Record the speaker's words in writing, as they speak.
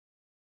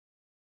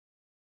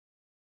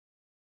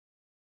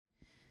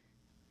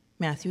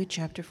Matthew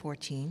chapter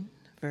 14,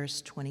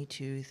 verse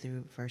 22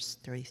 through verse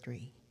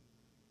 33.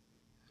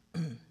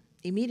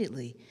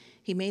 Immediately,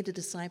 he made the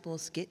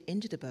disciples get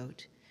into the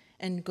boat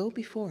and go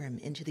before him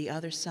into the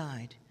other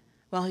side,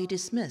 while he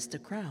dismissed the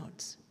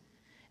crowds.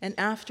 And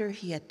after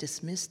he had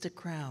dismissed the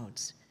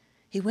crowds,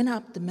 he went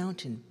up the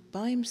mountain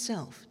by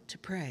himself to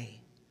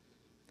pray.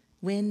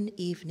 When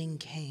evening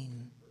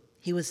came,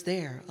 he was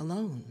there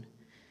alone,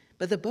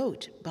 but the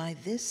boat by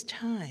this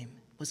time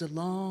was a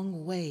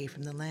long way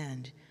from the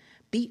land,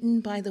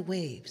 beaten by the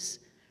waves,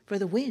 for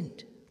the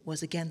wind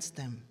was against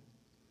them.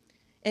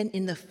 And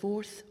in the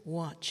fourth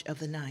watch of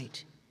the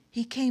night,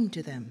 he came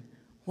to them,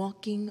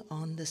 walking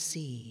on the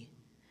sea.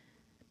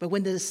 But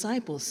when the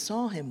disciples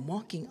saw him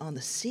walking on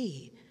the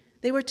sea,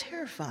 they were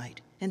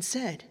terrified and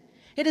said,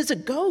 "It is a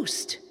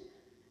ghost!"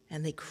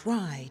 And they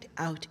cried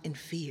out in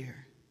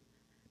fear.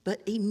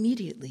 But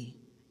immediately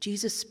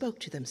Jesus spoke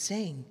to them,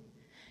 saying,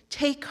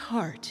 "Take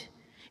heart,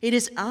 it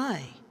is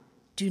I,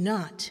 do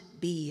not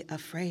be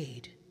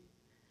afraid."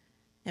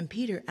 And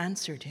Peter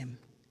answered him,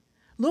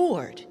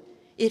 "Lord,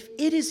 if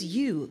it is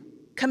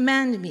you,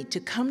 command me to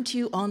come to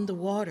you on the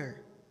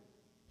water."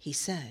 He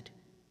said,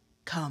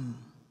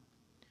 "Come."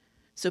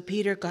 So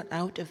Peter got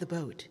out of the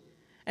boat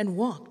and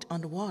walked on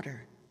the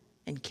water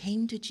and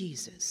came to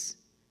Jesus.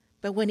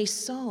 But when he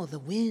saw the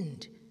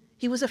wind,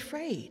 he was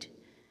afraid,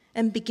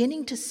 and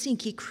beginning to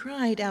sink, he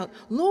cried out,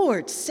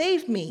 "Lord,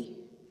 save me!"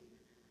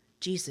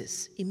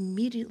 Jesus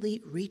immediately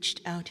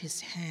reached out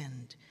his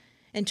hand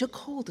and took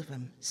hold of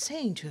him,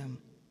 saying to him,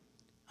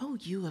 "Oh,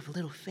 you of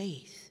little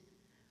faith,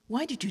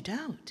 why did you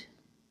doubt?"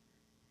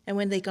 And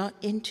when they got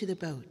into the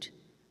boat,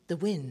 the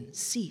wind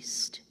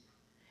ceased,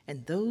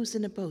 and those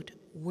in the boat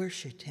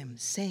worshipped him,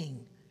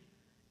 saying,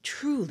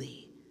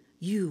 "Truly,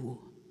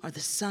 you are the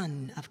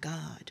Son of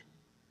God."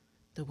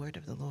 The word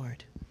of the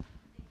Lord.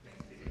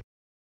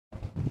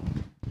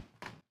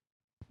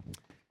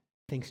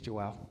 Thanks,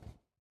 Joelle.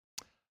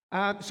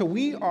 So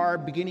we are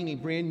beginning a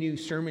brand new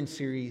sermon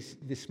series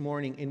this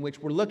morning in which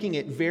we're looking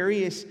at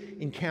various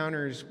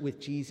encounters with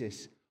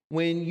Jesus.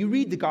 When you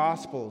read the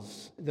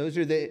Gospels, those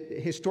are the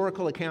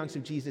historical accounts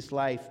of Jesus'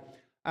 life.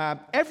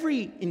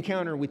 Every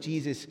encounter with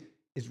Jesus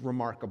is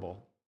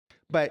remarkable,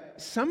 but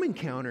some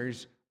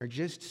encounters are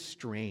just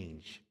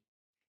strange.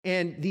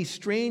 And these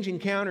strange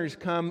encounters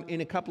come in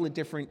a couple of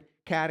different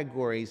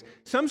categories.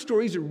 Some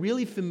stories are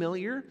really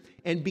familiar,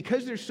 and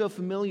because they're so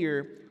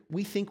familiar,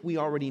 we think we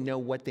already know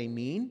what they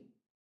mean.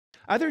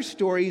 Other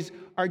stories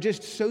are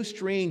just so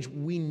strange,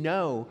 we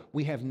know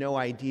we have no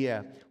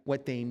idea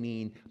what they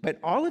mean. But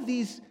all of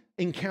these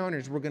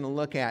encounters we're going to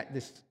look at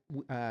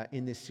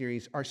in this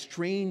series are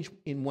strange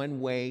in one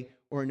way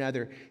or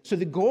another. So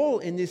the goal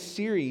in this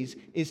series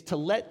is to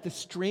let the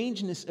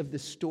strangeness of the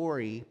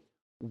story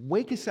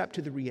wake us up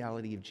to the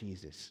reality of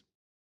Jesus.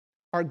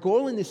 Our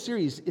goal in this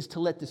series is to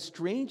let the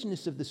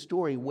strangeness of the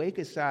story wake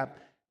us up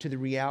to the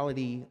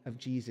reality of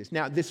Jesus.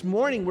 Now, this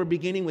morning we're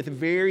beginning with a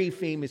very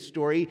famous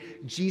story,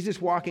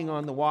 Jesus walking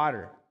on the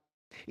water.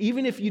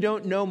 Even if you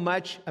don't know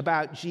much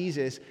about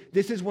Jesus,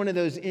 this is one of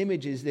those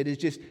images that has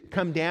just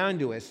come down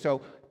to us.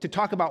 So to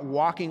talk about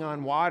walking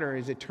on water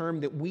is a term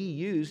that we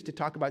use to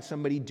talk about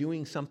somebody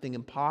doing something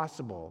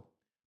impossible.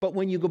 But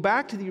when you go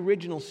back to the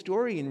original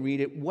story and read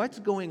it, what's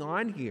going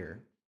on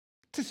here?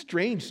 It's a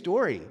strange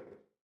story.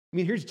 I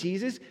mean, here's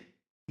Jesus.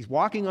 He's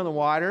walking on the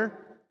water.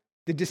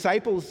 The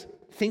disciples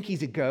think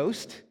he's a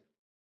ghost.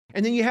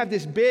 And then you have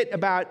this bit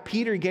about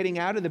Peter getting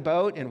out of the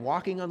boat and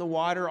walking on the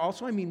water.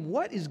 Also, I mean,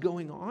 what is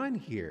going on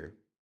here?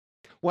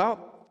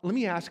 Well, let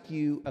me ask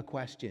you a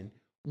question.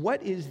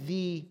 What is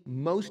the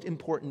most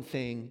important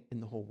thing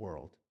in the whole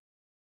world?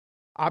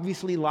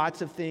 Obviously,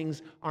 lots of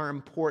things are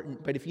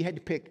important, but if you had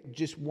to pick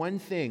just one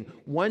thing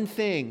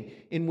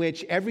in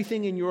which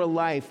everything in your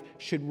life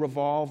should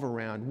revolve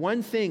around,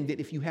 one thing that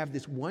if you have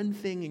this one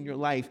thing in your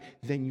life,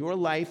 then your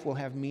life will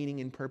have meaning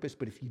and purpose,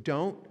 but if you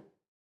don't,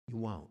 you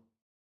won't.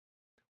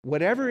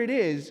 Whatever it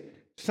is,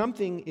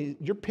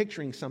 you're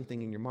picturing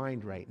something in your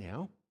mind right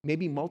now,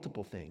 maybe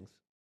multiple things.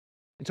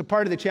 And so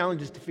part of the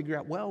challenge is to figure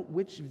out, well,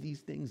 which of these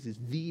things is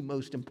the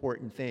most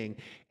important thing?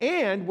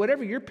 And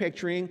whatever you're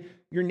picturing,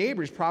 your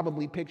neighbor's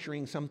probably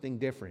picturing something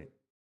different.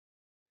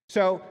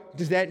 So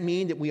does that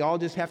mean that we all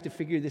just have to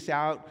figure this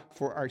out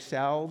for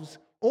ourselves?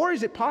 Or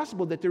is it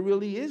possible that there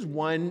really is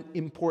one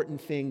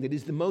important thing that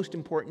is the most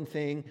important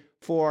thing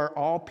for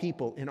all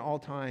people in all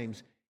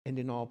times and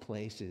in all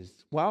places?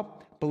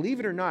 Well, believe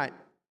it or not,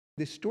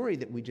 this story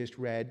that we just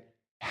read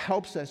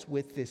helps us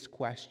with this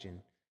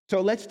question. So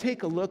let's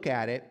take a look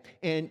at it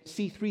and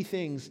see three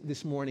things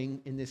this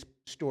morning in this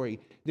story.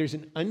 There's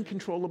an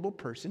uncontrollable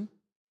person,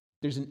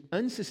 there's an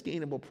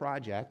unsustainable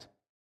project,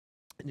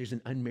 and there's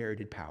an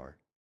unmerited power.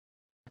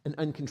 An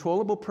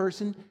uncontrollable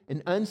person,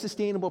 an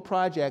unsustainable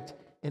project,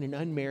 and an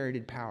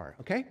unmerited power.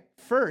 Okay?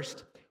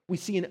 First, we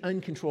see an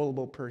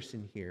uncontrollable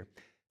person here.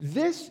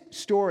 This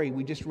story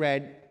we just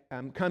read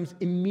comes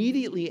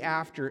immediately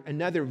after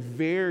another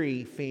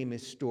very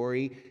famous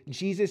story.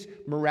 Jesus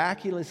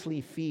miraculously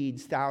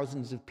feeds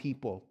thousands of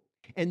people.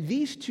 And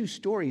these two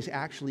stories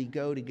actually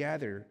go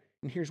together.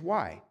 And here's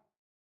why.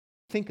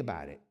 Think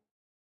about it.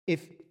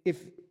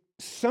 If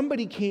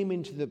somebody came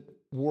into the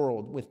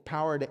world with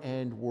power to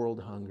end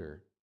world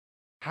hunger,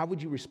 how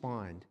would you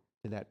respond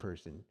to that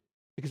person?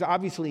 Because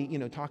obviously,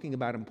 talking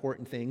about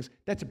important things,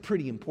 that's a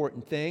pretty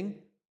important thing.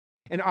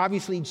 And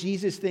obviously,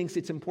 Jesus thinks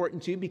it's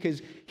important too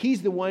because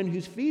he's the one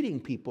who's feeding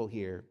people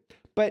here.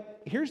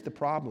 But here's the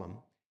problem.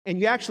 And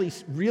you actually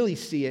really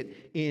see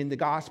it in the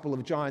Gospel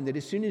of John, that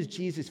as soon as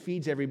Jesus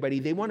feeds everybody,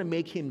 they want to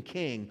make him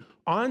king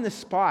on the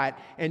spot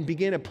and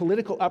begin a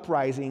political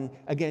uprising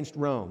against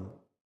Rome,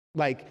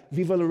 like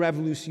Viva la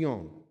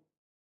Revolution.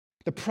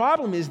 The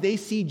problem is they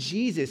see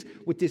Jesus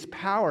with this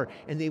power,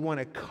 and they want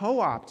to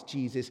co-opt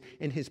Jesus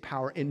and his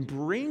power and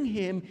bring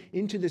him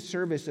into the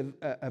service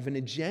of an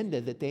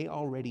agenda that they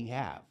already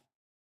have.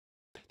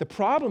 The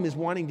problem is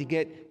wanting to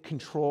get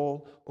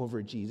control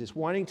over Jesus,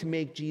 wanting to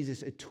make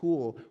Jesus a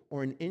tool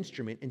or an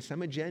instrument in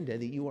some agenda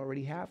that you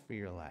already have for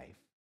your life.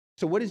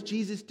 So what does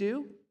Jesus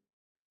do?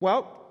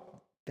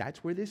 Well,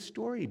 that's where this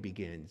story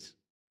begins.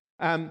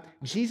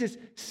 Jesus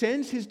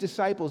sends his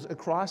disciples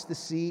across the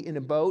sea in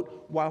a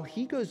boat while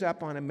he goes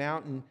up on a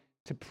mountain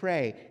to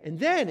pray. And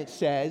then it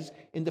says,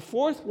 in the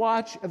fourth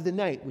watch of the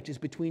night, which is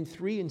between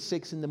 3 and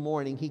 6 in the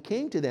morning, he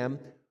came to them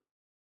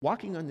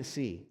walking on the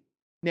sea.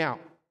 Now,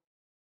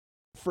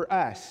 for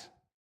us,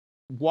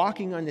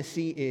 walking on the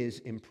sea is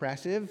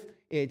impressive.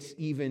 It's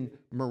even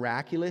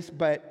miraculous,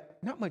 but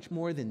not much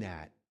more than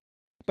that.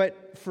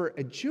 But for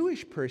a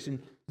Jewish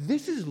person,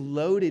 this is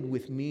loaded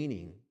with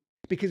meaning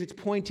because it's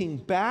pointing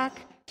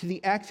back to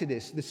the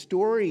Exodus, the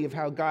story of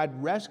how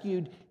God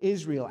rescued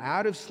Israel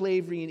out of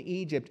slavery in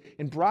Egypt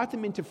and brought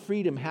them into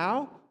freedom.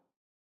 How?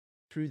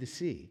 Through the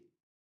sea.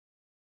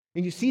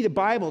 And you see the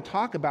Bible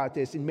talk about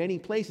this in many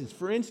places.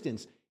 For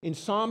instance, in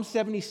Psalm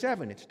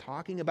 77, it's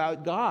talking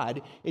about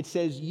God. It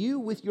says, "You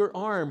with your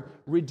arm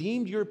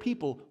redeemed your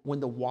people. When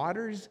the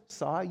waters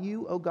saw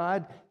you, O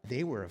God,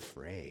 they were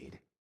afraid.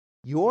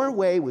 Your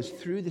way was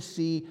through the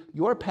sea,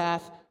 your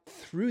path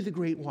through the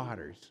great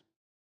waters."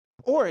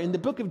 Or in the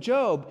book of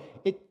Job,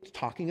 it's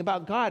talking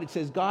about God. It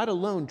says, "God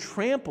alone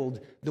trampled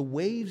the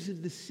waves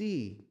of the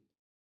sea."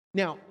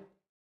 Now,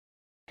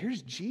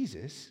 here's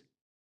Jesus,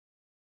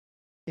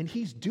 and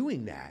he's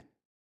doing that.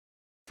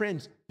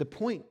 Friends, the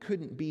point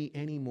couldn't be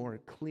any more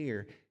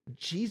clear.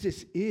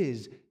 Jesus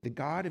is the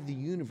God of the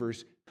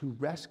universe who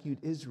rescued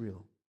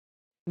Israel.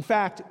 In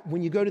fact,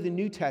 when you go to the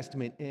New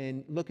Testament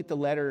and look at the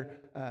letter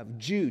of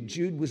Jude,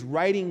 Jude was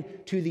writing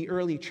to the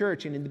early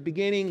church, and in the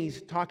beginning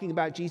he's talking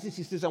about Jesus.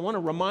 He says, "I want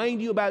to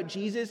remind you about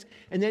Jesus,"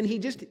 and then he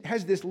just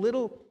has this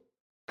little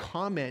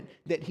comment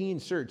that he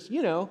inserts.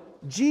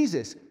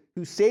 Jesus,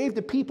 who saved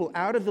the people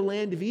out of the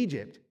land of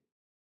Egypt.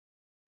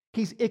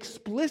 He's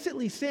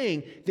explicitly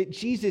saying that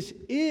Jesus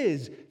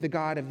is the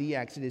God of the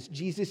Exodus.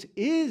 Jesus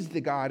is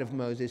the God of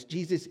Moses.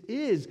 Jesus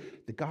is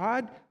the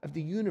God of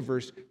the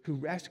universe who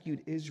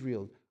rescued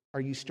Israel.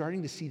 Are you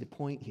starting to see the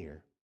point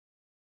here?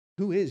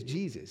 Who is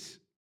Jesus?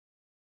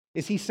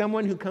 Is he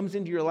someone who comes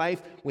into your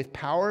life with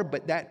power,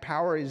 but that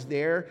power is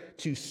there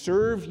to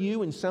serve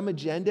you in some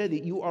agenda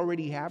that you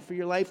already have for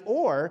your life?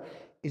 Or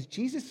is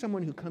Jesus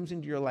someone who comes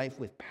into your life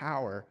with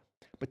power,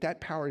 but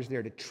that power is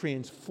there to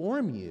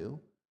transform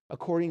you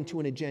according to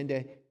an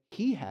agenda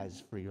he has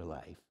for your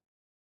life?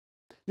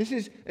 This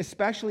is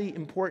especially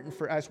important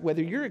for us,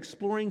 whether you're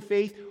exploring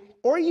faith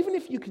or even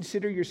if you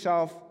consider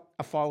yourself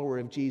a follower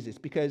of Jesus.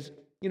 Because,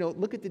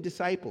 look at the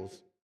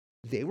disciples.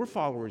 They were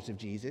followers of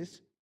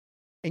Jesus,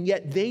 and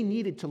yet they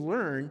needed to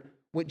learn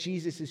what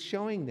Jesus is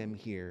showing them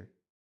here.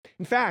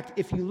 In fact,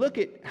 if you look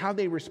at how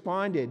they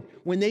responded,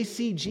 when they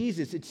see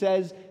Jesus, it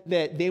says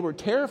that they were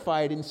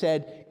terrified and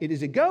said, "It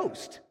is a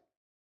ghost."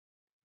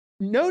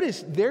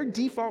 Notice their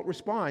default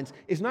response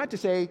is not to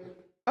say,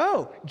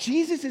 "Oh,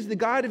 Jesus is the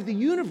God of the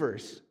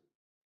universe."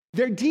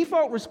 Their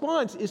default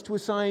response is to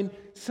assign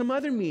some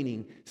other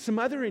meaning, some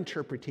other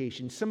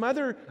interpretation, some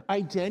other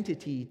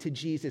identity to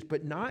Jesus,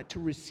 but not to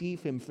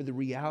receive him for the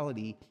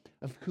reality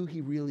of who he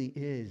really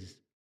is.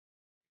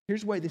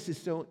 Here's why this is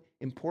so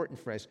important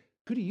for us.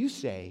 Who do you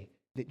say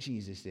that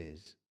Jesus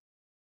is?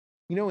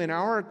 In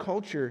our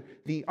culture,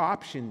 the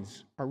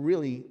options are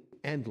really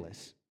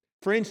endless.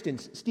 For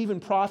instance, Stephen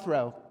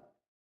Prothero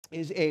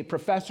is a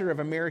professor of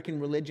American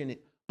religion at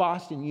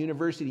Boston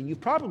University. And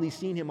you've probably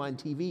seen him on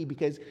TV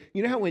because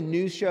you know how when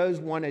news shows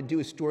want to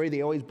do a story,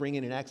 they always bring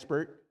in an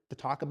expert to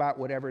talk about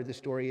whatever the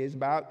story is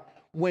about?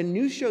 When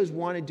news shows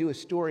want to do a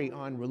story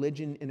on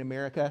religion in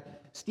America,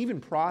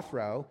 Stephen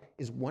Prothero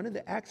is one of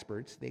the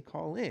experts they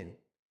call in.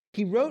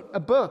 He wrote a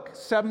book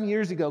some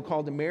years ago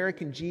called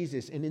American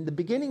Jesus. And in the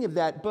beginning of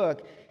that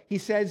book, he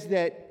says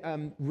that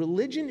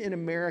religion in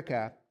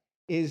America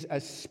is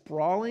a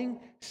sprawling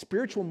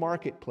spiritual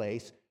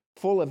marketplace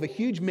full of a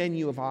huge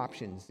menu of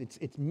options.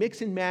 It's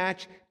mix and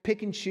match,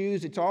 pick and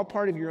choose. It's all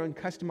part of your own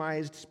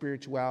customized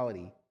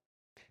spirituality.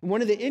 And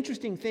one of the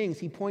interesting things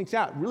he points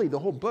out, really the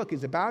whole book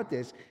is about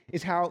this,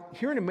 is how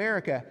here in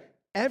America,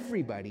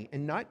 everybody,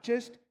 and not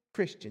just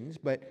Christians,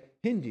 but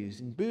Hindus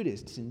and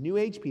Buddhists and New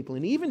Age people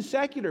and even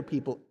secular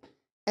people,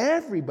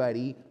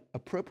 everybody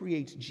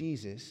appropriates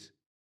Jesus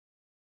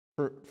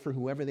for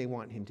whoever they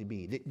want him to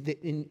be.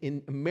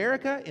 In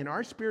America, in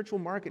our spiritual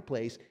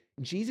marketplace,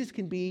 Jesus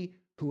can be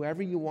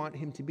whoever you want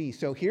him to be.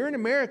 So here in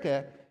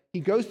America, he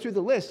goes through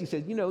the list. He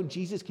says,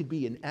 Jesus could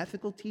be an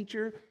ethical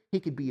teacher. He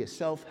could be a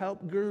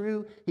self-help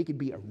guru. He could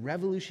be a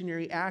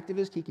revolutionary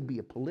activist. He could be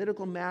a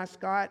political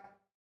mascot.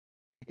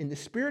 In the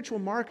spiritual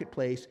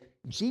marketplace,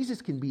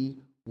 Jesus can be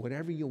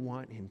whatever you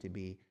want him to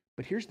be.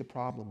 But here's the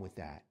problem with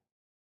that.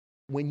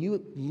 When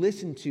you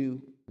listen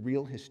to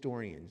real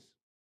historians,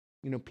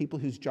 people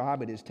whose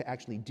job it is to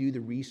actually do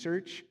the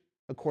research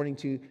according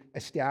to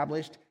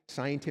established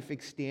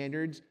scientific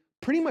standards,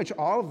 pretty much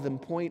all of them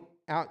point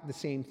out the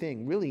same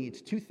thing. Really,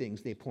 it's two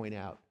things they point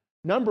out.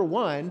 Number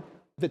one,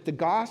 that the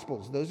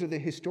Gospels, those are the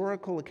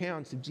historical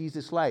accounts of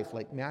Jesus' life,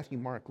 like Matthew,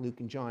 Mark, Luke,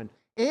 and John,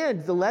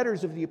 and the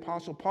letters of the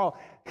Apostle Paul,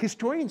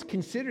 historians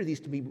consider these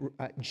to be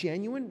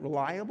genuine,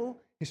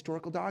 reliable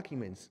historical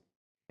documents.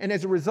 And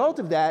as a result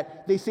of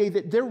that, they say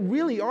that there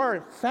really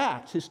are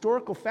facts,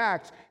 historical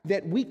facts,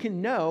 that we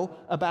can know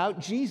about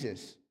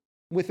Jesus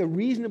with a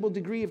reasonable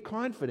degree of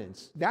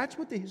confidence. That's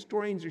what the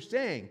historians are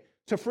saying.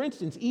 So for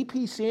instance,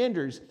 E.P.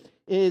 Sanders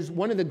is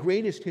one of the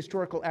greatest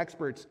historical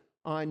experts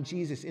on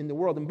Jesus in the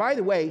world. And by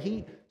the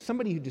way,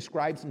 somebody who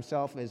describes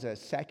himself as a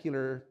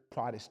secular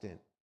Protestant.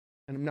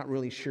 And I'm not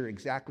really sure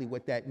exactly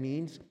what that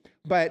means.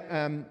 But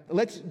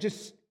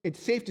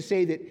it's safe to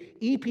say that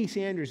E.P.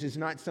 Sanders is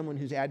not someone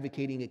who's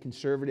advocating a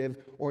conservative,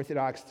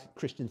 orthodox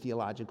Christian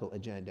theological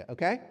agenda,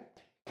 okay?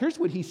 Here's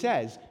what he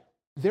says.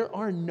 There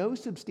are no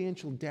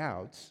substantial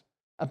doubts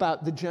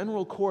about the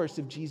general course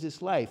of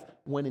Jesus' life,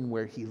 when and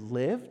where he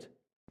lived,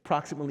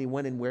 approximately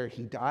when and where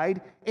he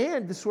died,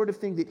 and the sort of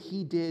thing that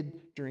he did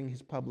during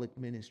his public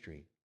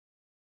ministry.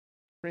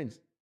 Friends,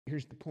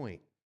 here's the point.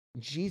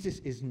 Jesus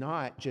is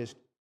not just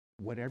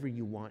whatever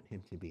you want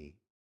him to be.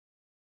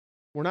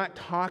 We're not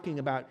talking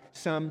about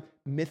some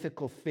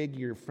mythical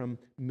figure from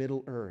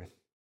Middle Earth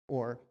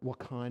or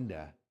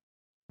Wakanda.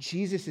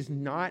 Jesus is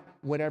not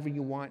whatever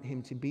you want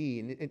him to be.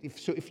 And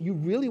if you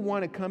really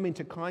want to come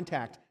into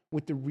contact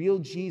with the real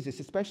Jesus,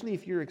 especially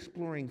if you're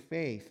exploring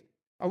faith,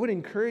 I would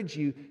encourage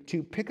you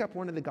to pick up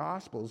one of the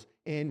Gospels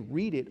and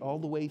read it all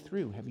the way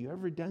through. Have you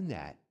ever done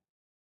that?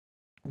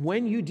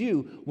 When you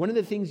do, one of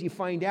the things you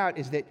find out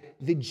is that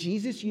the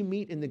Jesus you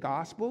meet in the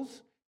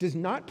Gospels does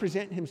not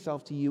present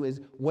himself to you as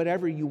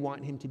whatever you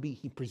want him to be.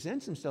 He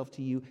presents himself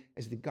to you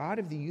as the God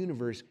of the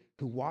universe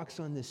who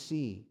walks on the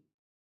sea.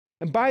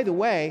 And by the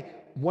way,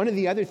 one of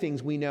the other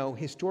things we know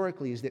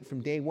historically is that from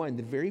day one,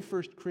 the very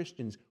first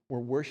Christians were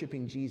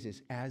worshiping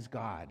Jesus as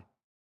God.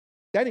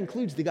 That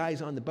includes the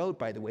guys on the boat,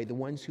 by the way, the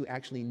ones who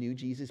actually knew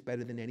Jesus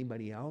better than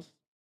anybody else.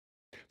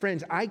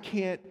 Friends, I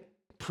can't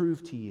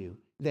prove to you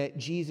that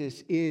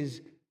Jesus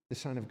is the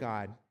Son of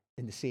God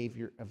and the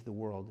Savior of the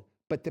world.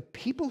 But the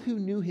people who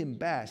knew him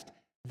best,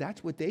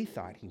 that's what they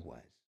thought he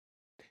was.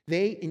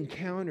 They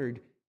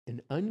encountered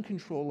an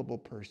uncontrollable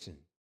person,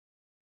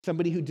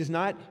 somebody who does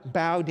not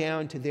bow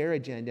down to their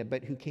agenda,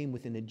 but who came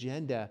with an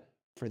agenda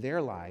for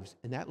their lives.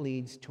 And that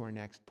leads to our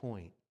next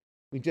point.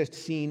 We've just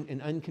seen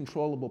an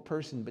uncontrollable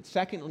person, but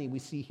secondly, we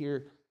see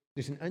here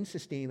there's an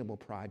unsustainable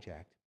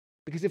project.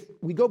 Because if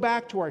we go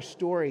back to our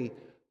story,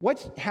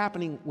 what's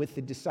happening with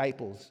the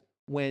disciples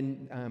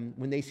when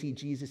they see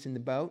Jesus in the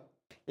boat?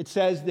 It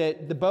says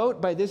that the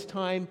boat by this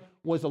time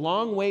was a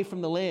long way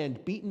from the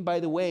land, beaten by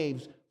the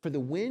waves, for the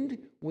wind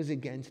was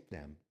against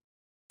them.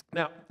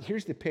 Now,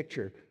 here's the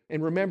picture.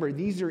 And remember,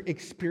 these are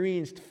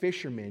experienced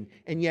fishermen,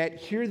 and yet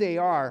here they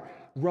are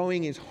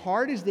rowing as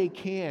hard as they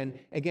can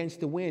against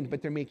the wind,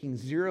 but they're making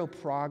zero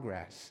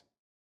progress.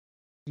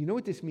 You know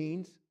what this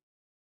means?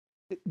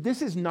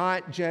 This is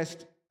not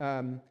just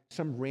some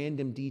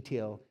random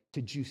detail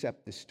to juice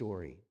up the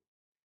story.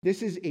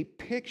 This is a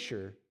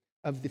picture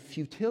of the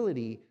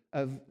futility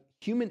of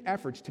human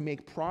efforts to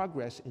make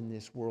progress in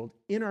this world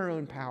in our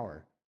own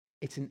power.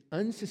 It's an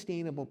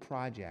unsustainable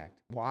project.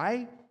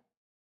 Why?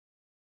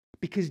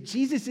 Because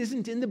Jesus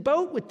isn't in the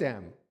boat with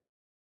them.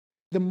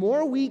 The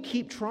more we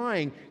keep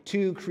trying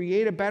to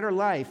create a better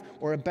life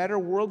or a better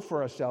world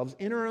for ourselves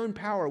in our own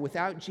power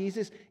without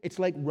Jesus, it's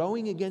like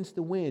rowing against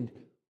the wind.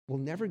 We'll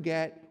never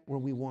get where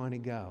we want to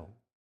go.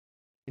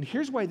 And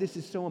here's why this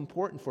is so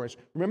important for us.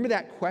 Remember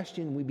that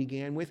question we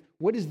began with?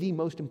 What is the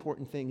most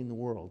important thing in the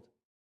world?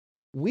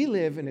 We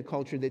live in a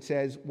culture that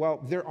says,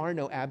 well, there are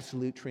no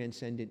absolute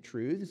transcendent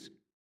truths.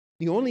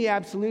 The only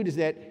absolute is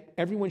that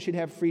everyone should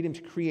have freedom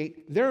to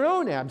create their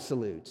own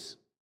absolutes.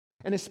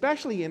 And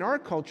especially in our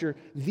culture,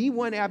 the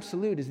one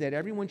absolute is that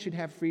everyone should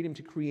have freedom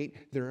to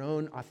create their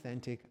own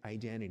authentic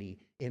identity.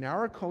 In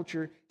our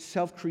culture,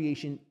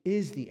 self-creation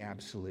is the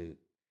absolute.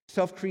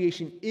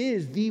 Self-creation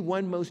is the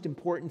one most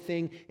important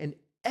thing, and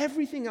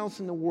everything else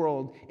in the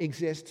world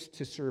exists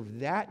to serve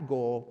that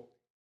goal,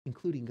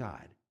 including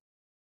God.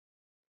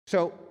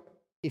 So,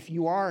 if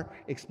you are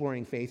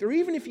exploring faith, or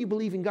even if you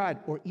believe in God,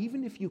 or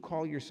even if you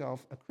call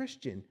yourself a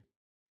Christian,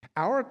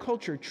 our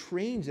culture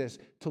trains us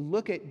to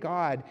look at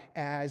God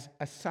as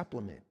a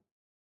supplement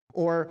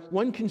or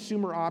one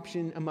consumer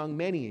option among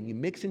many, and you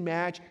mix and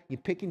match, you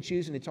pick and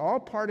choose, and it's all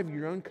part of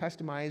your own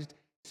customized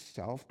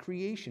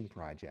self-creation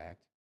project.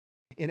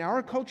 In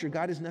our culture,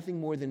 God is nothing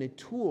more than a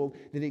tool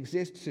that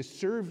exists to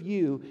serve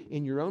you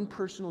in your own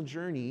personal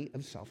journey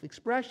of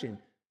self-expression.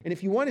 And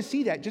if you want to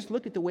see that, just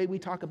look at the way we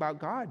talk about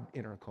God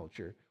in our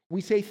culture. We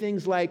say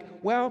things like,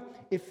 well,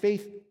 if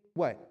faith,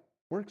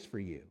 works for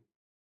you,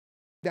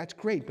 that's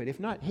great. But if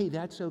not, hey,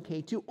 that's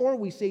okay too. Or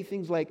we say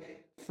things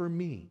like, for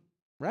me,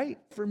 right?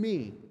 For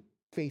me,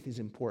 faith is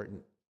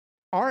important.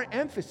 Our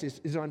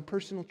emphasis is on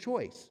personal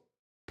choice,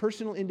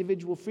 personal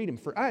individual freedom.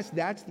 For us,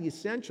 that's the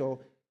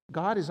essential.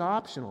 God is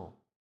optional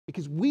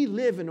because we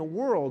live in a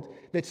world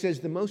that says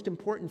the most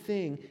important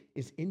thing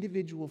is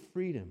individual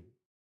freedom.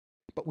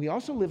 But we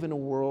also live in a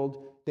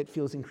world that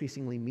feels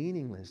increasingly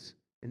meaningless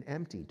and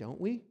empty,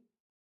 don't we?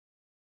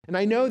 And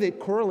I know that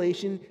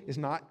correlation is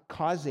not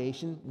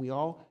causation. We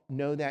all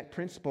know that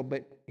principle.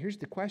 But here's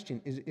the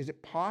question. Is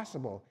it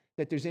possible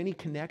that there's any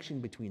connection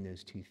between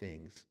those two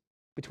things?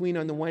 Between,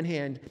 on the one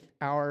hand,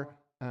 our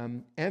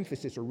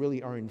emphasis, or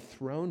really our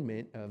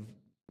enthronement of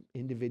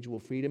individual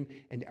freedom,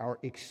 and our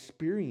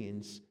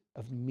experience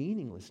of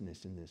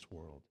meaninglessness in this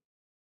world.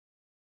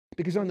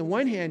 Because on the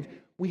one hand,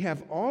 we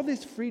have all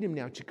this freedom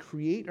now to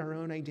create our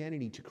own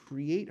identity, to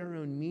create our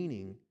own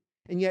meaning.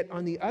 And yet,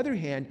 on the other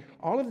hand,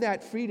 all of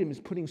that freedom is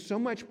putting so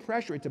much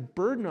pressure. It's a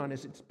burden on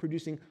us. It's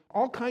producing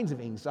all kinds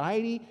of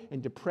anxiety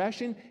and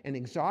depression and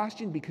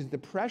exhaustion because the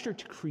pressure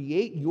to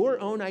create your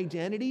own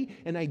identity,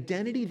 an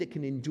identity that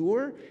can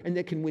endure and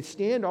that can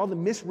withstand all the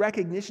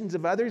misrecognitions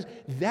of others,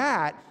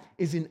 that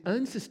is an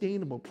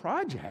unsustainable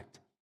project.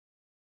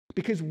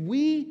 Because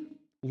we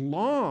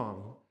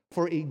long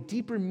for a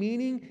deeper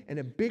meaning and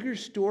a bigger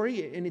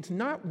story, and it's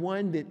not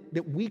one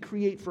that we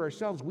create for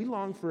ourselves. We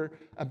long for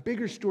a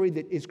bigger story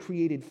that is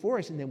created for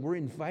us, and then we're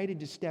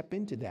invited to step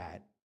into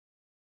that.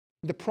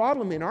 The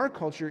problem in our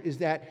culture is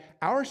that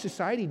our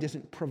society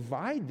doesn't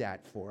provide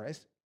that for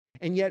us,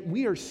 and yet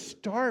we are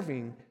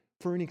starving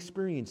for an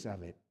experience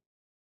of it.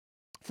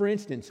 For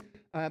instance,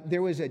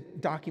 there was a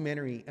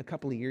documentary a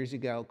couple of years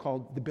ago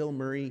called The Bill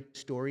Murray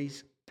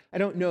Stories. I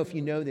don't know if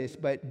you know this,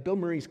 but Bill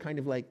Murray's kind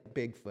of like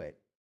Bigfoot.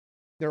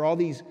 There are all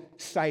these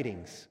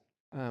sightings,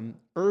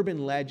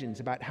 urban legends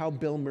about how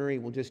Bill Murray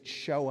will just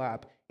show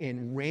up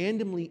and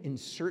randomly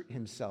insert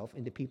himself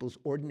into people's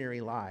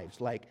ordinary lives,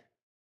 like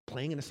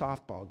playing in a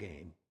softball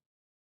game,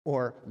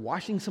 or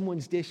washing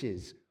someone's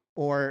dishes,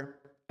 or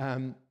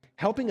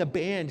helping a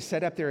band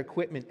set up their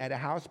equipment at a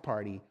house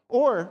party,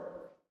 or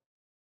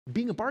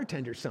being a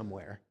bartender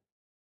somewhere.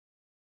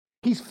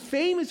 He's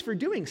famous for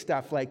doing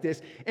stuff like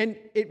this, and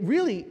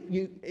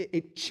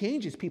it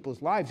changes people's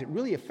lives. It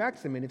really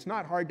affects them, and it's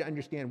not hard to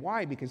understand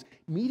why, because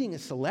meeting a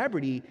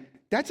celebrity,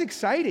 that's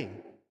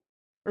exciting.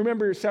 I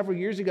remember several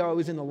years ago, I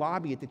was in the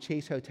lobby at the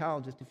Chase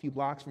Hotel, just a few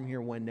blocks from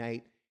here one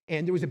night,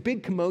 and there was a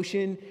big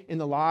commotion in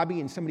the lobby,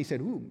 and somebody said,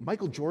 "Ooh,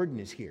 Michael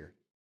Jordan is here."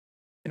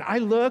 And I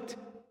looked,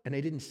 and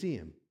I didn't see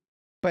him.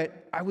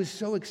 But I was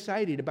so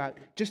excited about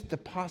just the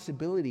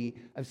possibility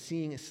of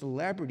seeing a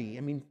celebrity.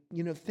 I mean,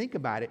 think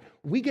about it.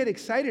 We get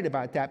excited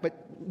about that,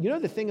 but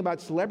the thing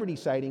about celebrity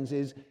sightings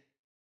is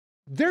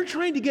they're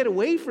trying to get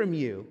away from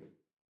you.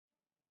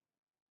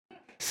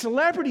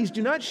 Celebrities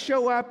do not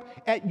show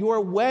up at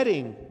your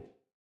wedding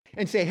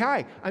and say,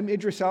 "Hi, I'm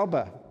Idris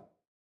Elba.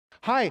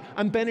 Hi,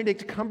 I'm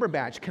Benedict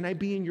Cumberbatch. Can I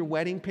be in your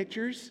wedding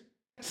pictures?"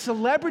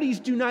 Celebrities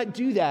do not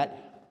do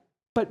that,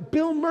 but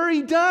Bill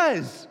Murray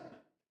does.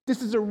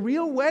 This is a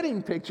real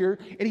wedding picture,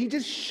 and he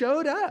just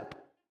showed up.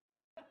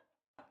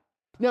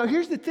 Now,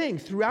 here's the thing.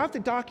 Throughout the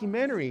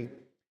documentary,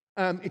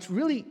 it's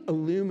really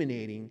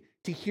illuminating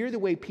to hear the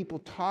way people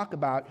talk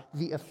about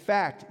the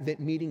effect that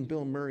meeting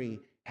Bill Murray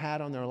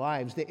had on their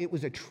lives, that it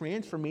was a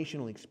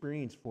transformational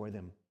experience for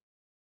them,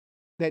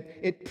 that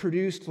it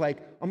produced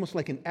almost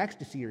like an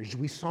ecstasy or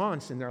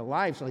jouissance in their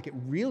lives, like it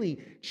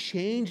really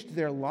changed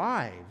their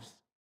lives.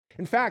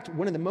 In fact,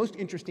 one of the most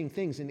interesting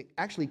things, and it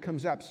actually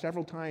comes up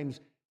several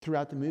times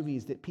throughout the movie,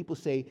 is that people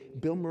say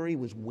Bill Murray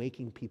was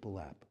waking people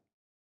up.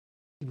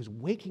 He was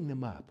waking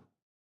them up.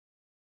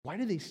 Why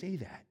do they say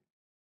that?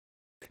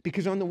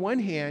 Because on the one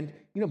hand,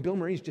 Bill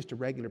Murray's just a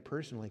regular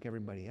person like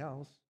everybody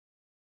else.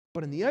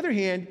 But on the other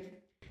hand,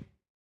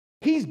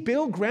 he's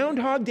Bill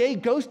Groundhog Day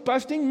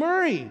ghost-busting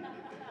Murray.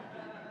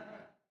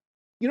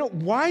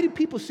 Why do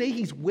people say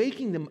he's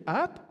waking them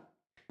up?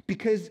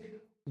 Because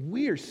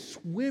we are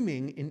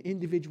swimming in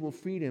individual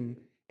freedom,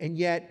 and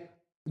yet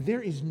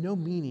there is no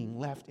meaning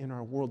left in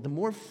our world. The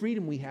more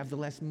freedom we have, the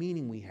less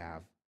meaning we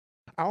have.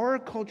 Our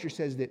culture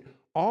says that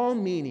all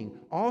meaning,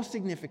 all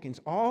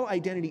significance, all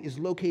identity is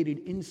located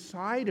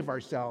inside of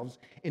ourselves.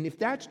 And if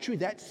that's true,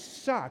 that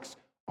sucks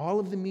all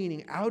of the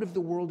meaning out of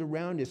the world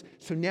around us.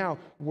 So now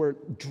we're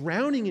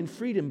drowning in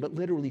freedom, but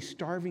literally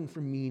starving for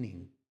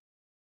meaning.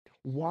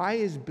 Why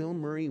is Bill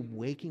Murray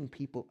waking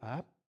people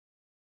up?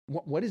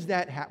 What is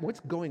that? What's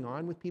going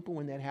on with people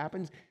when that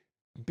happens?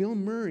 Bill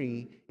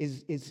Murray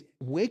is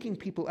waking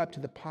people up to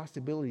the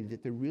possibility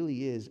that there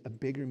really is a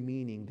bigger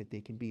meaning that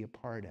they can be a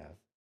part of.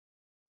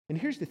 And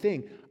here's the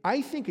thing.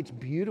 I think it's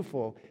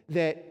beautiful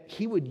that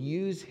he would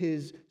use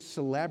his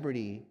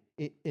celebrity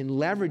and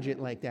leverage it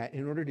like that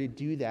in order to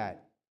do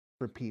that.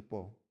 for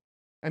people.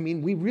 I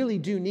mean, we really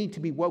do need to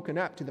be woken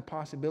up to the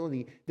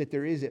possibility that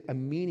there is a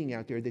meaning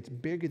out there that's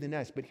bigger than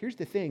us. But here's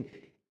the thing,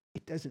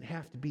 it doesn't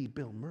have to be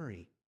Bill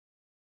Murray.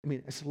 I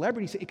mean, a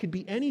celebrity, it could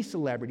be any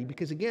celebrity,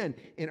 because again,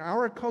 in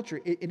our culture,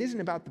 it isn't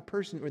about the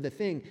person or the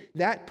thing.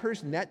 That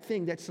person, that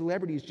thing, that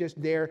celebrity is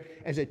just there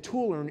as a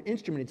tool or an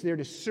instrument. It's there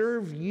to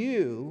serve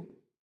you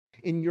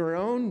in your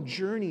own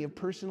journey of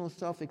personal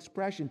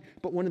self-expression.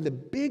 But one of the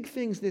big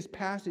things this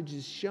passage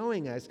is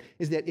showing us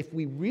is that if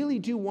we really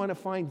do want to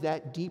find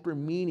that deeper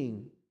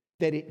meaning,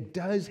 that it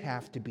does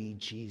have to be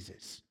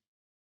Jesus.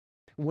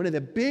 One of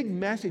the big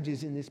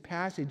messages in this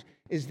passage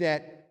is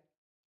that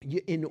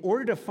in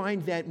order to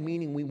find that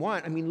meaning we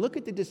want, I mean, look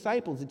at the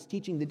disciples. It's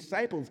teaching the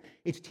disciples.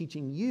 It's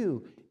teaching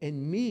you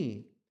and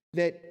me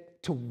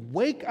that to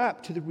wake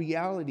up to the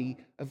reality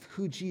of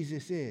who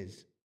Jesus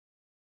is.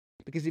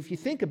 Because if you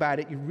think about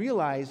it, you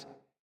realize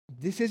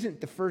this isn't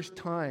the first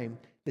time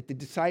that the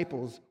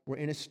disciples were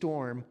in a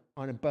storm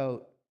on a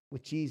boat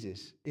with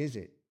Jesus, is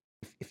it?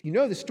 If you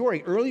know the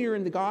story, earlier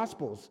in the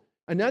Gospels,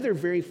 another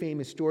very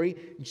famous story,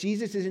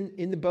 Jesus is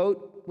in the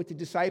boat with the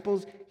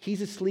disciples.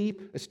 He's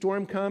asleep. A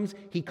storm comes.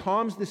 He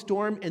calms the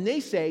storm. And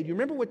they say, do you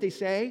remember what they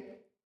say?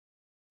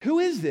 Who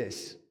is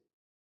this?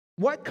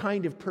 What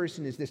kind of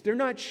person is this? They're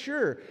not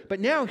sure.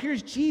 But now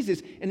here's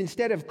Jesus. And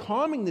instead of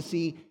calming the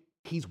sea,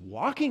 he's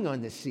walking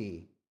on the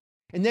sea.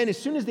 And then as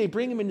soon as they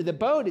bring him into the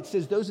boat, it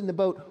says those in the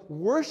boat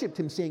worshiped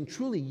him, saying,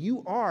 truly,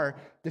 you are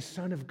the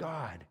Son of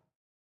God.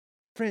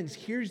 Friends,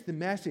 here's the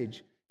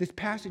message. This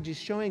passage is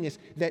showing us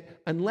that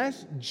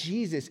unless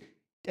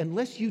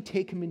you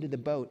take him into the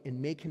boat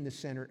and make him the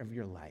center of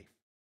your life,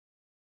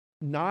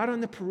 not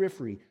on the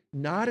periphery,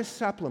 not a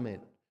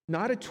supplement,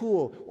 not a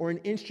tool or an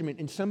instrument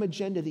in some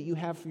agenda that you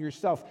have for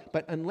yourself,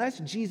 but unless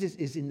Jesus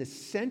is in the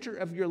center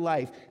of your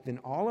life, then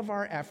all of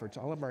our efforts,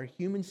 all of our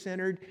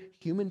human-centered,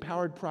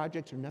 human-powered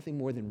projects are nothing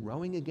more than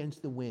rowing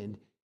against the wind.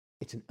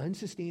 It's an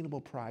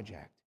unsustainable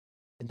project.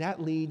 And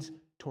that leads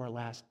to our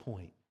last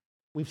point.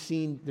 We've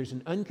seen there's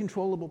an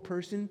uncontrollable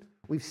person.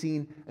 We've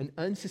seen an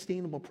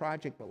unsustainable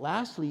project. But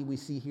lastly, we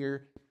see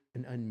here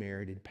an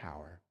unmerited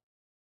power.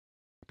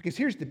 Because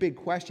here's the big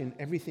question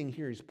everything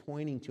here is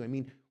pointing to. I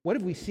mean, what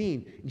have we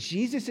seen?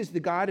 Jesus is the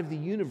God of the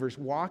universe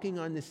walking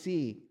on the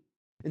sea.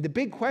 And the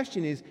big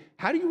question is,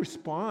 how do you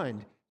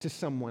respond to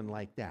someone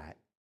like that?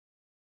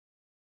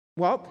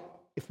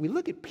 Well, if we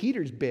look at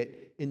Peter's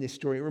bit in this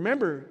story,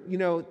 remember,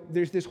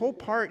 there's this whole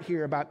part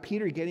here about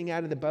Peter getting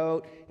out of the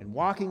boat and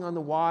walking on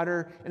the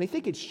water. And I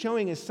think it's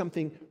showing us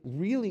something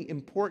really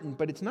important,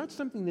 but it's not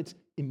something that's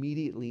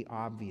immediately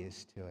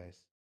obvious to us.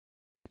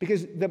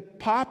 Because the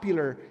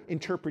popular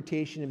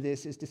interpretation of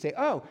this is to say,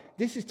 oh,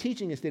 this is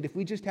teaching us that if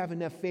we just have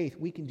enough faith,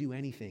 we can do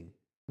anything.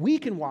 We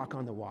can walk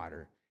on the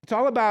water. It's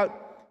all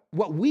about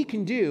what we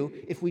can do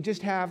if we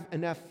just have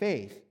enough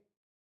faith.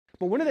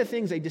 But one of the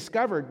things I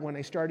discovered when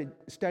I started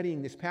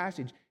studying this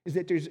passage is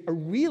that there's a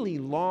really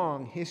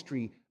long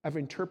history of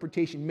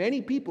interpretation.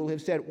 Many people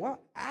have said, well,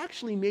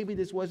 actually, maybe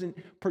this wasn't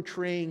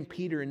portraying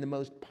Peter in the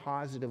most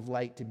positive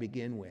light to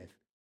begin with.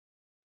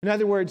 In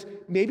other words,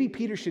 maybe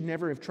Peter should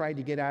never have tried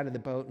to get out of the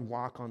boat and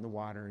walk on the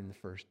water in the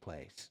first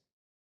place.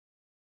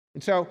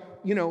 And so,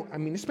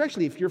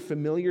 especially if you're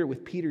familiar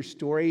with Peter's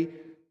story,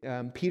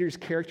 Peter's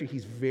character,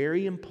 he's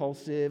very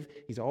impulsive.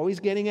 He's always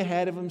getting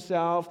ahead of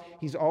himself.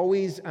 He's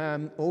always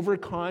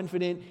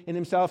overconfident in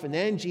himself. And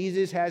then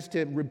Jesus has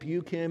to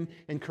rebuke him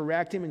and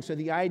correct him. And so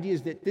the idea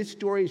is that this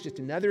story is just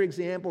another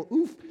example.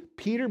 Oof,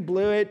 Peter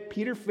blew it.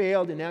 Peter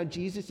failed. And now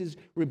Jesus is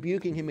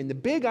rebuking him. And the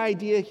big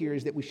idea here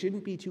is that we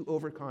shouldn't be too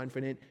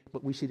overconfident,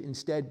 but we should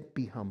instead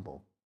be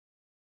humble.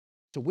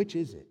 So which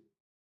is it?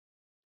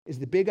 Is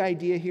the big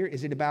idea here,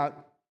 is it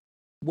about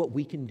what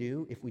we can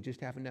do if we just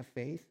have enough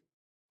faith?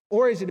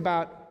 Or is it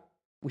about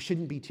we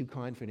shouldn't be too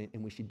confident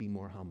and we should be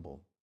more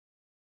humble?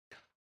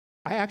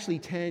 I actually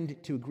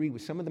tend to agree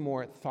with some of the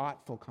more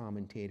thoughtful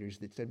commentators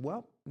that said,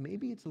 well,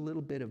 maybe it's a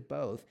little bit of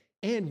both.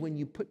 And when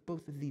you put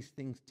both of these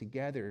things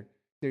together,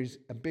 there's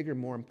a bigger,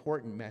 more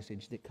important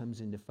message that comes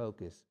into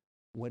focus.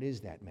 What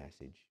is that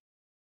message?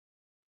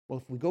 Well,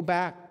 if we go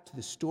back to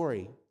the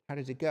story, how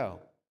does it go?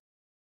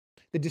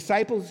 The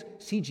disciples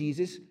see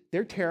Jesus.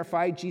 They're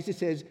terrified. Jesus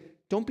says,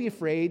 don't be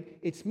afraid,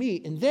 it's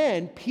me. And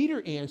then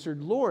Peter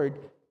answered, Lord,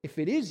 if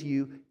it is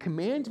you,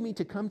 command me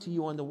to come to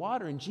you on the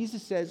water. And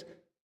Jesus says,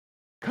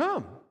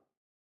 come.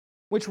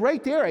 Which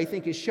right there, I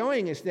think, is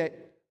showing us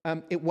that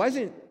it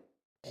wasn't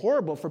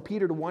horrible for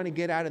Peter to want to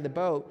get out of the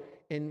boat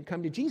and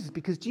come to Jesus,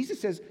 because Jesus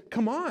says,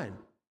 come on.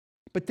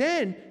 But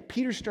then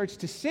Peter starts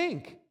to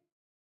sink.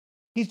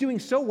 He's doing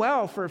so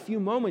well for a few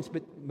moments,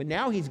 but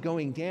now he's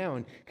going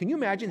down. Can you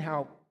imagine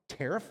how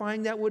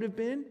terrifying that would have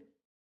been?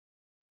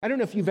 I don't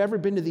know if you've ever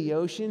been to the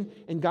ocean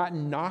and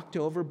gotten knocked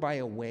over by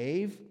a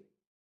wave.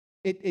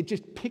 It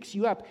just picks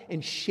you up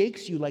and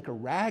shakes you like a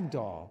rag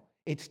doll.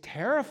 It's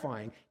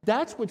terrifying.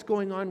 That's what's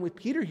going on with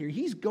Peter here.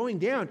 He's going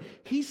down.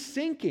 He's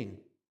sinking.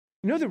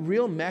 The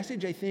real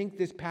message I think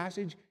this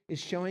passage is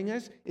showing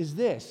us is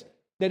this,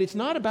 that it's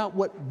not about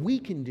what we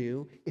can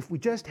do if we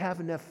just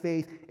have enough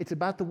faith. It's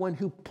about the one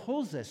who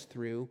pulls us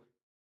through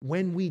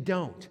when we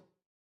don't.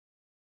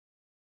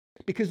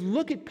 Because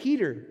look at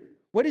Peter.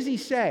 What does he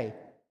say?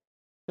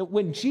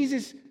 When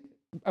Jesus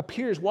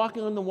appears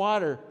walking on the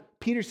water,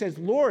 Peter says,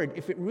 Lord,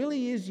 if it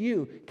really is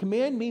you,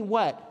 command me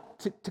what?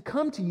 To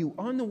come to you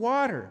on the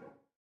water.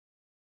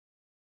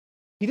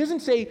 He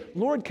doesn't say,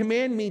 Lord,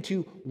 command me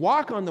to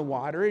walk on the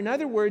water. In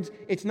other words,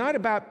 it's not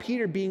about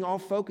Peter being all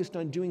focused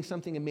on doing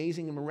something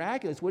amazing and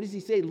miraculous. What does he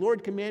say?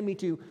 Lord, command me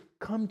to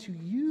come to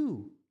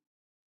you.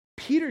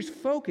 Peter's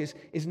focus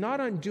is not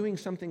on doing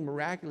something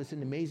miraculous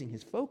and amazing.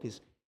 His focus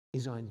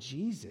is on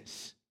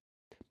Jesus.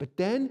 But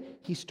then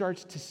he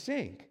starts to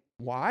sink.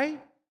 Why?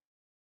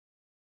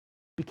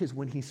 Because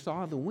when he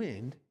saw the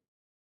wind,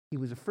 he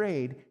was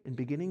afraid, and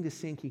beginning to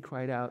sink, he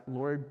cried out,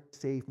 Lord,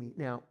 save me.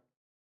 Now,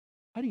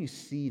 how do you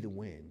see the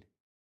wind?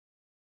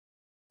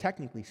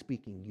 Technically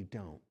speaking, you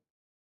don't.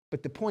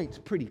 But the point's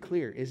pretty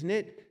clear, isn't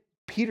it?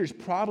 Peter's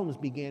problems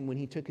began when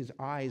he took his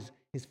eyes,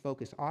 his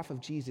focus off of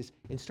Jesus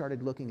and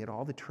started looking at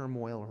all the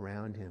turmoil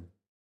around him.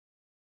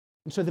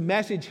 And so the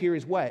message here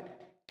is what?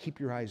 Keep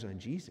your eyes on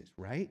Jesus,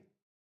 right?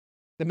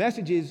 The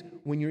message is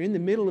when you're in the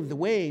middle of the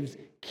waves,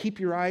 keep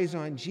your eyes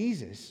on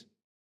Jesus.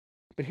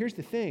 But here's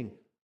the thing.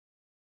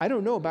 I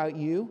don't know about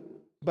you,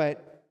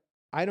 but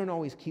I don't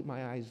always keep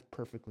my eyes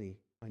perfectly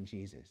on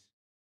Jesus.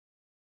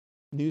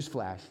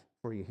 Newsflash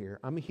for you here.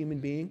 I'm a human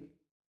being.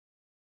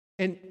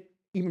 And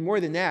even more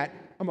than that,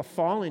 I'm a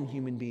fallen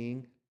human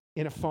being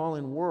in a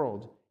fallen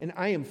world. And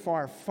I am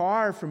far,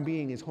 far from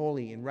being as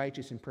holy and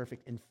righteous and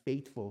perfect and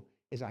faithful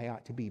as I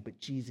ought to be. But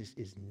Jesus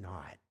is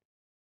not.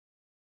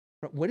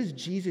 But what does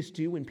Jesus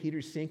do when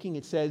Peter's sinking?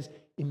 It says,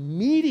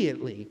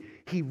 immediately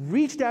he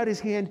reached out his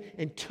hand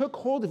and took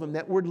hold of him.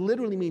 That word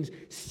literally means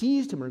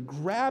seized him or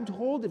grabbed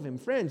hold of him.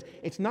 Friends,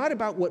 it's not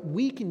about what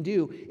we can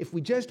do if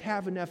we just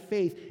have enough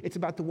faith. It's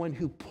about the one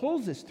who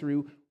pulls us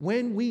through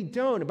when we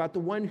don't, about the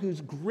one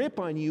whose grip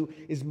on you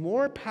is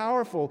more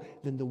powerful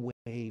than the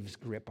waves'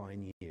 grip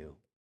on you.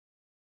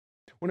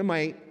 One of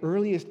my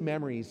earliest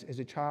memories as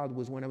a child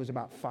was when I was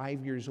about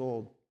 5 years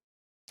old.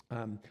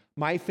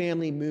 My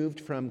family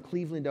moved from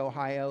Cleveland,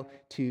 Ohio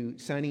to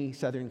sunny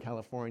Southern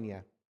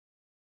California.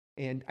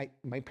 And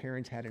my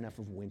parents had enough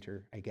of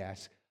winter, I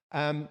guess.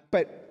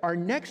 But our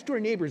next door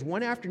neighbors,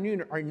 one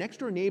afternoon, our next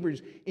door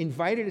neighbors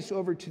invited us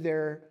over to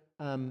their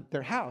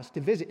house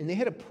to visit. And they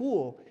had a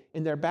pool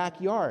in their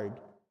backyard.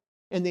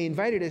 And they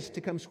invited us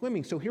to come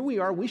swimming. So here we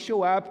are. We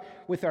show up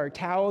with our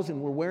towels and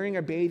we're wearing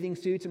our bathing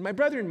suits. And my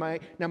brother and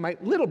my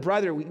little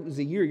brother was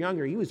a year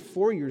younger. He was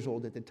 4 years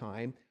old at the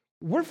time.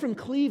 We're from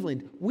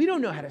Cleveland. We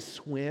don't know how to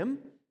swim.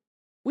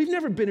 We've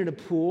never been in a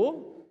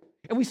pool.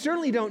 And we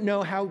certainly don't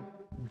know how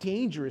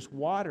dangerous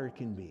water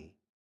can be.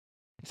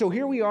 So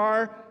here we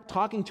are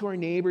talking to our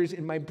neighbors,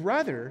 and my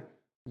brother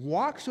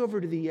walks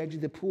over to the edge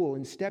of the pool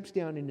and steps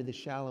down into the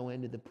shallow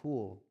end of the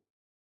pool.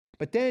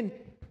 But then,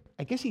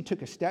 I guess he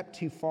took a step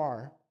too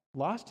far,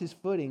 lost his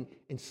footing,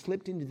 and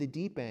slipped into the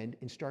deep end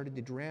and started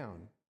to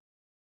drown.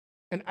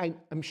 And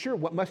I'm sure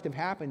what must have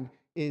happened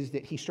is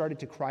that he started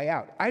to cry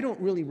out. I don't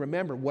really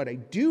remember. What I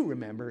do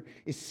remember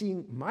is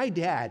seeing my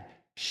dad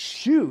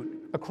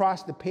shoot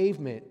across the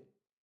pavement,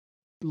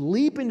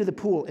 leap into the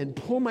pool, and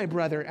pull my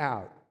brother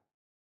out.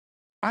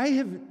 I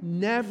have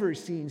never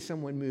seen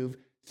someone move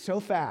so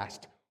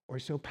fast or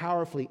so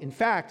powerfully. In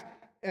fact,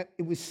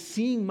 it was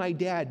seeing my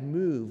dad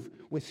move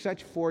with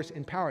such force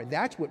and power.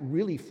 That's what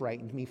really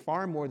frightened me,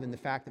 far more than the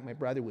fact that my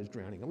brother was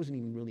drowning. I wasn't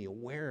even really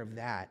aware of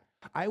that.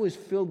 I was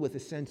filled with a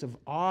sense of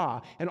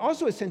awe and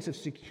also a sense of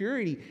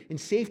security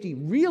and safety,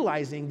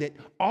 realizing that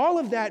all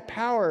of that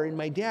power in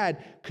my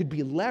dad could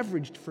be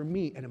leveraged for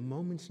me at a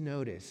moment's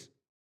notice.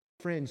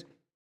 Friends,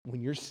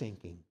 when you're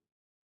sinking,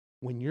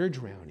 when you're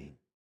drowning,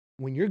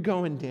 when you're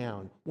going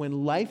down,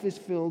 when life is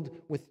filled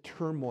with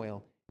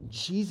turmoil,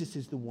 Jesus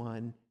is the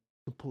one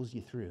who pulls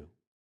you through.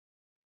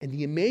 And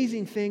the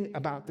amazing thing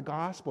about the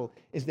gospel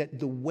is that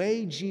the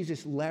way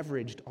Jesus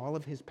leveraged all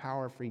of his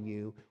power for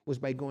you was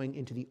by going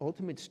into the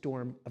ultimate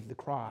storm of the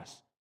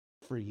cross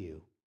for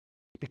you.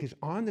 Because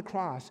on the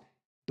cross,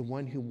 the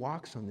one who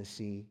walks on the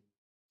sea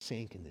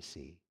sank in the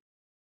sea.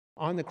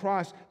 On the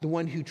cross, the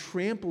one who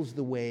tramples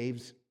the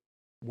waves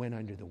went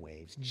under the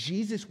waves.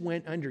 Jesus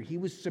went under. He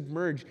was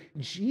submerged.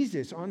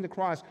 Jesus on the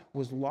cross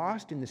was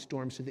lost in the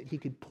storm so that he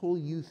could pull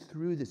you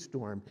through the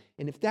storm.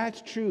 And if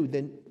that's true,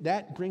 then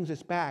that brings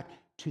us back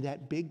to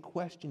that big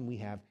question we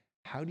have.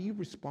 How do you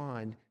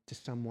respond to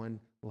someone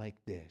like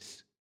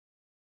this?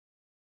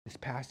 This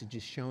passage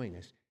is showing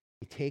us.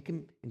 You take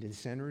him into the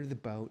center of the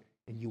boat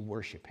and you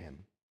worship him.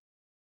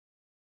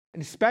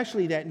 And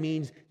especially that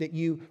means that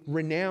you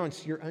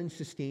renounce your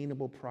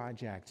unsustainable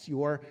projects,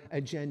 your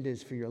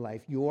agendas for your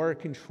life, your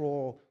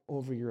control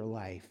over your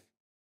life.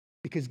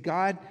 Because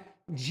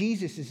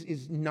Jesus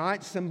is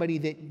not somebody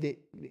that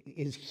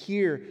is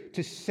here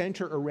to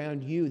center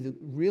around you.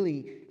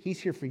 Really, he's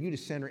here for you to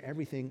center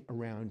everything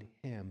around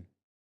him.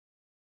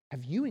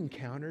 Have you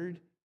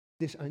encountered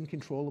this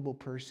uncontrollable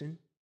person?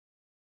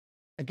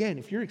 Again,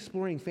 if you're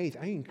exploring faith,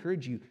 I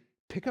encourage you,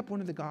 pick up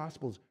one of the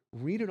Gospels,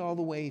 read it all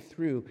the way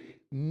through.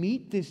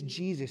 Meet this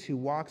Jesus who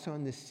walks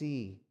on the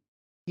sea.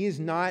 He is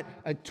not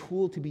a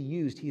tool to be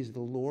used. He is the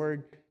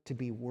Lord to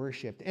be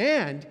worshiped.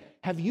 And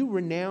have you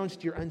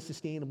renounced your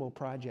unsustainable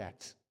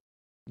projects,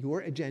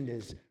 your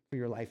agendas for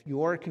your life,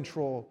 your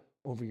control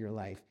over your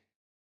life?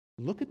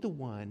 Look at the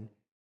one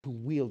who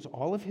wields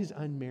all of his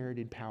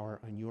unmerited power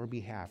on your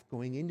behalf,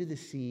 going into the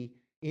sea,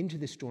 into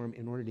the storm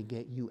in order to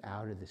get you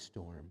out of the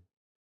storm.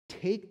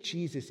 Take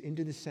Jesus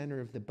into the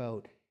center of the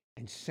boat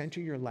and center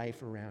your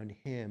life around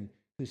him,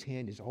 whose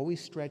hand is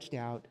always stretched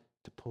out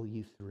to pull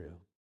you through.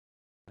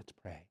 Let's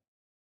pray.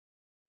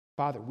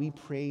 Father, we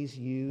praise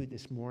you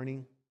this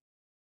morning.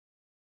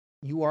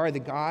 You are the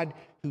God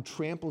who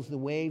tramples the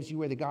waves.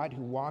 You are the God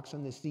who walks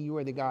on the sea. You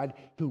are the God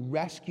who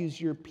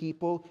rescues your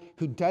people,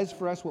 who does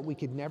for us what we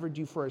could never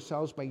do for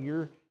ourselves by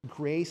your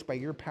grace, by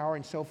your power.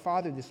 And so,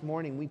 Father, this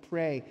morning we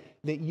pray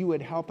that you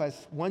would help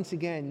us once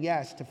again,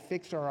 yes, to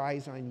fix our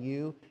eyes on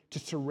you, to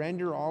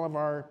surrender all of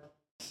our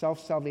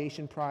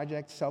self-salvation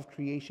projects,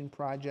 self-creation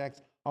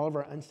projects, all of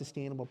our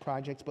unsustainable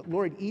projects. But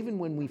Lord, even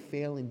when we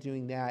fail in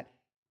doing that,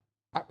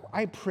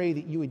 I pray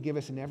that you would give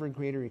us an ever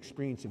greater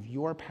experience of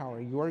your power,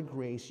 your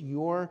grace,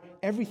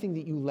 everything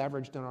that you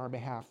leveraged on our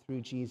behalf through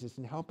Jesus,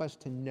 and help us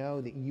to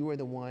know that you are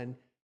the one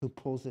who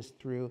pulls us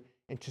through,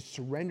 and to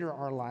surrender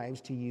our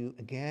lives to you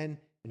again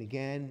and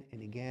again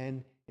and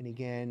again and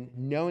again,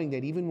 knowing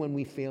that even when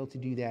we fail to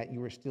do that,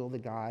 you are still the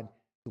God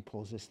who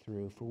pulls us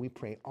through. For we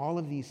pray all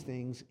of these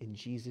things in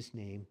Jesus'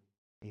 name.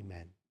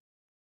 Amen.